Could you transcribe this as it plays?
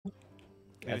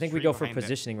I think we go for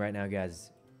positioning right now,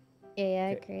 guys. Yeah,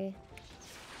 I agree.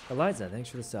 Eliza, thanks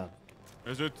for the sub.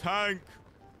 There's a tank.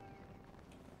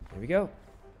 Here we go.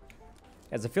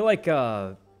 Guys, I feel like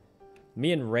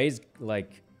me and Ray's,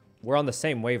 like, we're on the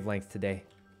same wavelength today.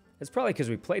 It's probably because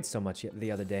we played so much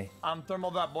the other day. I'm thermal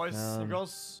that, boys and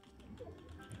girls.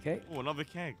 Okay. Oh, another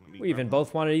keg. We even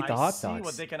both want to eat the hot dogs. I see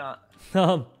what they cannot.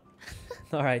 All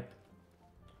right.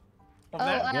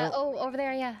 Over there? Over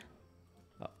there, yeah.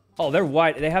 Oh, they're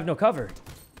wide. They have no cover.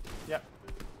 Yep.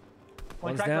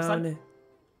 One's down.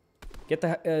 Get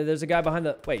the. There's a guy behind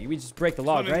the. Wait, we just break the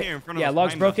log, right? Yeah,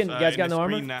 log's broken. You guys got no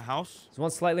armor. House. There's one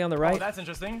slightly on the right. Oh, that's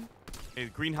interesting. Hey,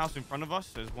 greenhouse in front of us.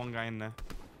 There's one guy in there.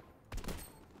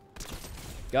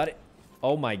 Got it.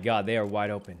 Oh my God, they are wide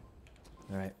open.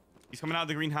 All right. He's coming out of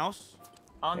the greenhouse.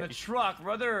 On the truck,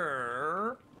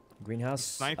 brother.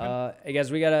 Greenhouse. Hey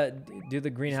guys, we gotta do the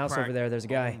greenhouse over there. There's a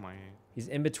guy. Oh, he's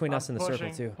in between us in the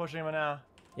circle too. Pushing him now.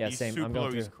 Yeah, he's same. Super I'm going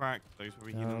low. through. He's cracked. So he's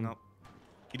probably healing up.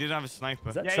 He did have a sniper.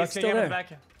 Is that truck still there?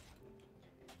 Back. Okay,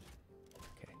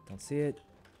 don't see it.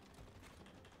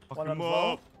 Fuck him up.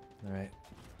 All right.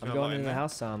 I'm going into the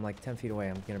house, so I'm like 10 feet away.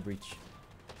 I'm gonna breach.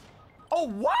 Oh,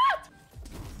 what?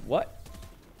 What?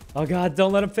 Oh God,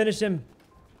 don't let him finish him.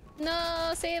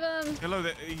 No, save him. Hello,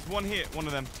 he's one hit. One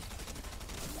of them.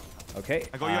 Okay.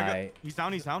 I got you. I got. He's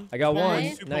down. He's down. I got one.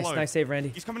 Nice. Nice save, Randy.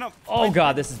 He's coming up. Oh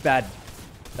God, this is bad.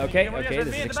 Okay, this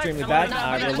is extremely bad.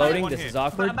 Reloading. This is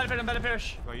awkward.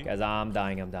 Guys, I'm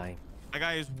dying. That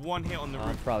guy is one hit on the roof.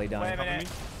 I'm probably dying. Wait a minute.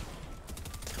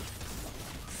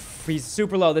 He's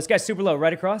super low. This guy's super low.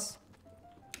 Right across.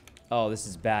 Oh, this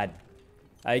is bad.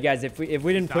 Guys, if we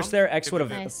didn't push there, X would have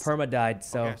perma died.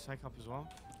 So, okay, psych up as well.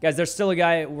 Guys, there's still a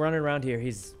guy running around here.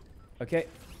 He's okay.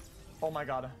 Oh my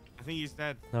God. I think he's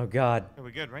dead. Oh God. Yeah,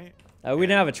 we're good, right? We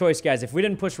didn't have a choice, guys. If we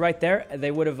didn't push right there,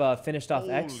 they would have finished off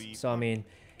X. So I mean,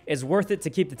 it's worth it to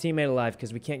keep the teammate alive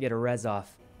because we can't get a res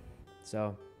off.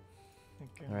 So.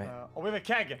 All right. Oh, we have a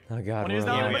keg. Oh God.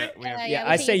 Yeah,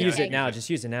 I say use it now. Just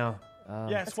use it now.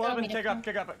 Yeah, swell and kick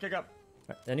up.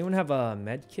 Anyone have a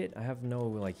med kit? I have no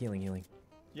like healing.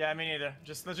 Yeah, me neither.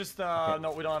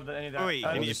 No, we don't have any of that. Wait,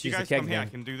 if you guys come here, I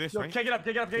can do this, right? Kick it up.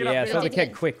 Yeah, throw the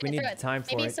keg quick. We need time for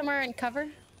it. Maybe somewhere in cover.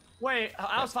 Wait,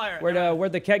 house fire.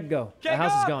 Where'd the keg go? The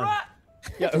house is gone. Right?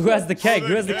 Yeah, who has the keg?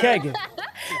 Who has the keg?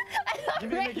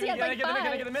 Give me,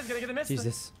 get the miss.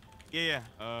 Jesus. Yeah.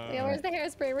 Yeah, where's the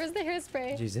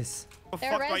hairspray? Jesus. What the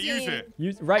fuck do I use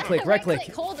it? Right click.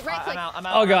 Hold right click. I'm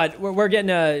out. Oh God, we're getting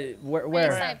where?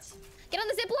 Get on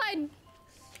the zip line.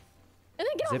 And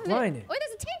then get off Zip of line. it. Oh,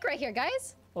 there's a tank right here,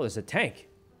 guys. Oh, there's a tank.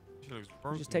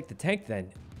 Just take the tank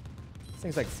then. This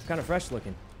thing's like kind of fresh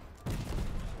looking.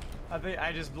 I think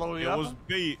I just blow you up. up. It was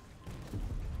beat.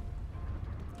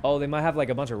 Oh, they might have like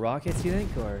a bunch of rockets, you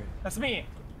think, or? That's me.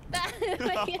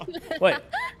 Wait.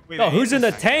 No, who's in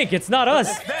the tank? It's not us.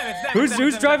 It's them.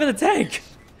 Who's driving the tank?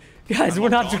 Guys, we're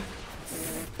not. Wait.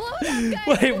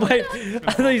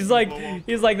 I thought he's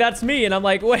like, that's me, and I'm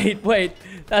like, wait,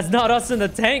 that's not us in the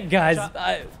tank, guys.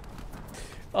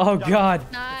 Oh God.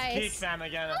 Nice.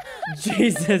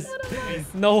 Jesus.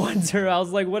 No wonder. I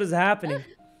was like, what is happening?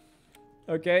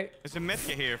 Okay. There's a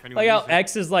medkit here if anyone. Like how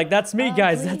X is like, that's me,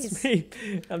 guys. That's me.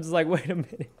 I'm just like, wait a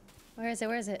minute. Where is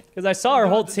it? Because I saw our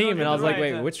whole team, and I was like,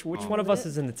 wait, which one of us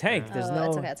is in the tank? There's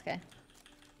no. It's okay.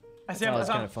 I see him. That's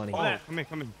kind of funny. Oh, come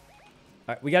in.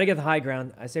 All right, we gotta get the high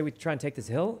ground. I say we try and take this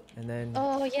hill, and then.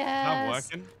 Oh yeah. Not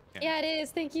working. Yeah, it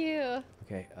is. Thank you.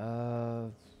 Okay. I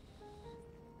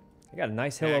got a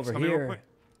nice hill over here.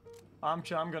 I'm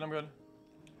good.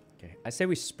 Okay. I say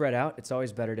we spread out. It's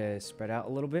always better to spread out a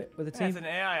little bit with a team. It's an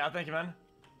AI. Thank you, man.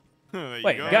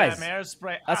 Wait, guys.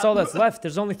 That's all that's left.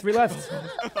 There's only 3 left.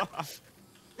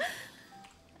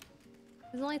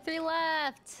 There's only 3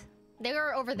 left. They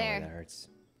were over there. That hurts.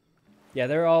 Yeah,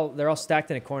 they're all stacked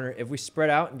in a corner. If we spread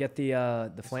out and get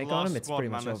the flank on them, it's pretty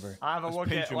much over. I have a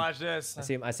look at. Watch this.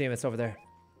 I see him. It's over there.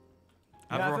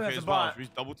 I have a rocket as well. Should we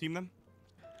double team them?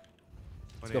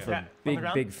 Let's go for a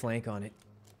big flank on it.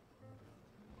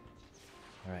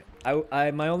 All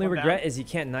right. My only regret is you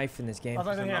can't knife in this game.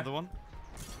 Another one.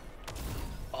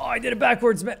 Oh, I did it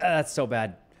backwards, man. That's so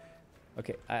bad.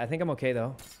 Okay, I think I'm okay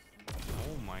though.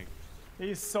 Oh my.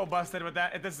 He's so busted with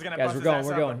that. This is gonna bust his ass. Guys,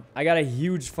 we're going. I got a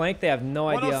huge flank. They have no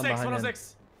idea I'm behind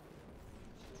 106.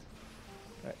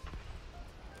 Right.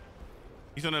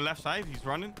 He's on the left side. He's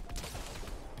running.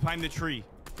 Behind the tree.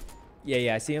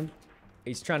 Yeah, I see him.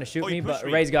 He's trying to shoot me, but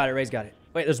Ray's got it.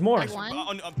 Wait, there's more.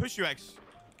 Push you, X.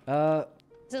 This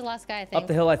is the last guy, I think. Up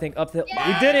the hill, I think. Up the hill. Yeah!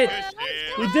 We did it!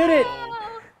 We did it!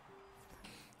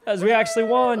 As we actually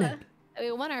won.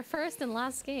 We won our first and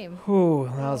last game. Whew,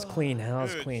 that was clean. That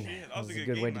was clean. That was a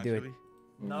good way to do it.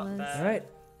 Not bad. All right.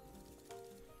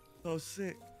 So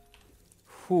sick.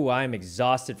 Whew, I'm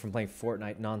exhausted from playing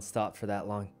Fortnite nonstop for that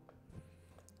long.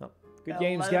 Oh, good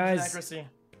games, 11% guys. accuracy.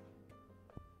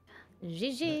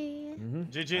 GG.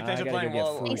 GG, I thanks for gotta playing. go get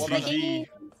Well, food. Thanks well for the done. games.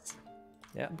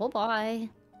 Yeah. Bye-bye. All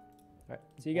right.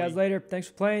 See you guys later. Thanks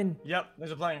for playing. Yep,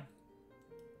 thanks for playing.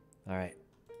 All right.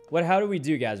 How do we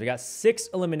do, guys? We got 6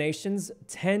 eliminations,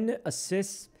 10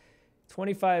 assists,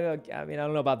 25. I mean, I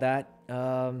don't know about that.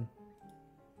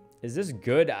 Is this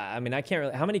good? I mean, I can't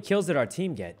really. How many kills did our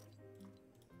team get?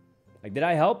 Like, did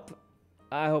I help?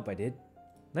 I hope I did.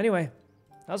 Anyway,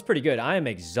 that was pretty good. I am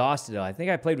exhausted, though. I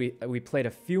think we played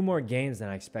a few more games than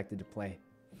I expected to play.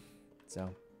 So,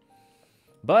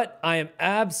 but I am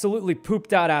absolutely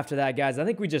pooped out after that, guys. I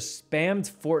think we just spammed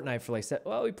Fortnite for like,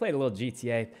 well, we played a little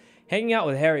GTA. Hanging out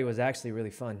with Harry was actually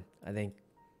really fun, I think.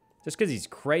 Just because he's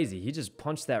crazy. He just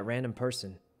punched that random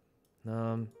person.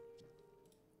 All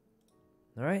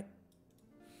right.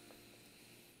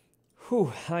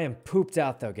 Whew, I am pooped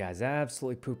out, though, guys.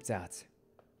 Absolutely pooped out.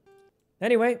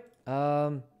 Anyway,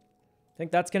 I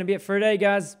think that's going to be it for today,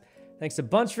 guys. Thanks a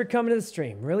bunch for coming to the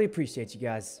stream. Really appreciate you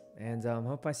guys. And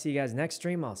hope I see you guys next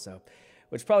stream also.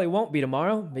 Which probably won't be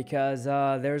tomorrow because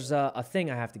there's a thing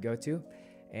I have to go to.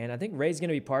 And I think Ray's going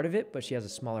to be part of it, but she has a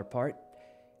smaller part.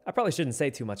 I probably shouldn't say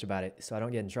too much about it so I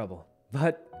don't get in trouble.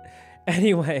 But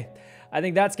anyway, I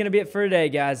think that's going to be it for today,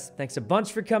 guys. Thanks a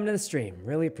bunch for coming to the stream.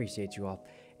 Really appreciate you all.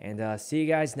 And see you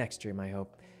guys next stream, I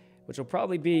hope. Which will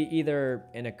probably be either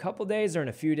in a couple days or in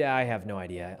a few days. I have no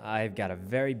idea. I've got a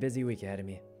very busy week ahead of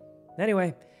me.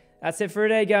 Anyway, that's it for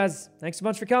today, guys. Thanks a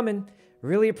bunch for coming.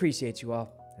 Really appreciate you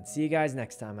all. And see you guys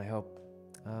next time, I hope.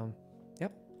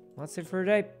 Yep, that's it for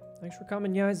today. Thanks for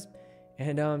coming, guys.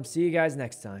 And see you guys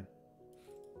next time.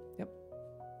 Yep.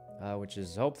 Which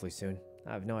is hopefully soon.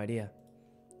 I have no idea.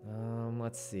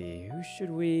 Let's see. Who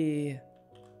should we...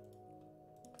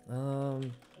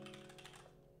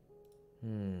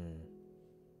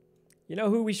 You know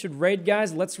who we should raid,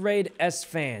 guys? Let's raid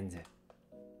S-Fand.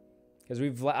 Because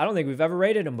I don't think we've ever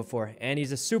raided him before. And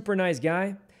he's a super nice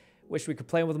guy. Wish we could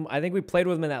play with him. I think we played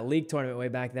with him in that league tournament way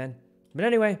back then. But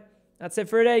anyway, that's it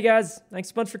for today, guys.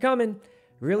 Thanks a bunch for coming.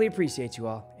 Really appreciate you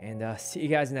all. And see you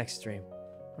guys next stream.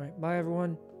 All right, bye,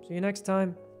 everyone. See you next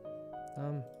time.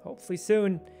 Hopefully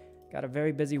soon. Got a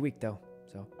very busy week, though.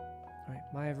 So, all right,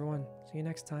 bye, everyone. See you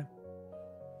next time.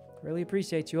 Really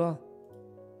appreciate you all.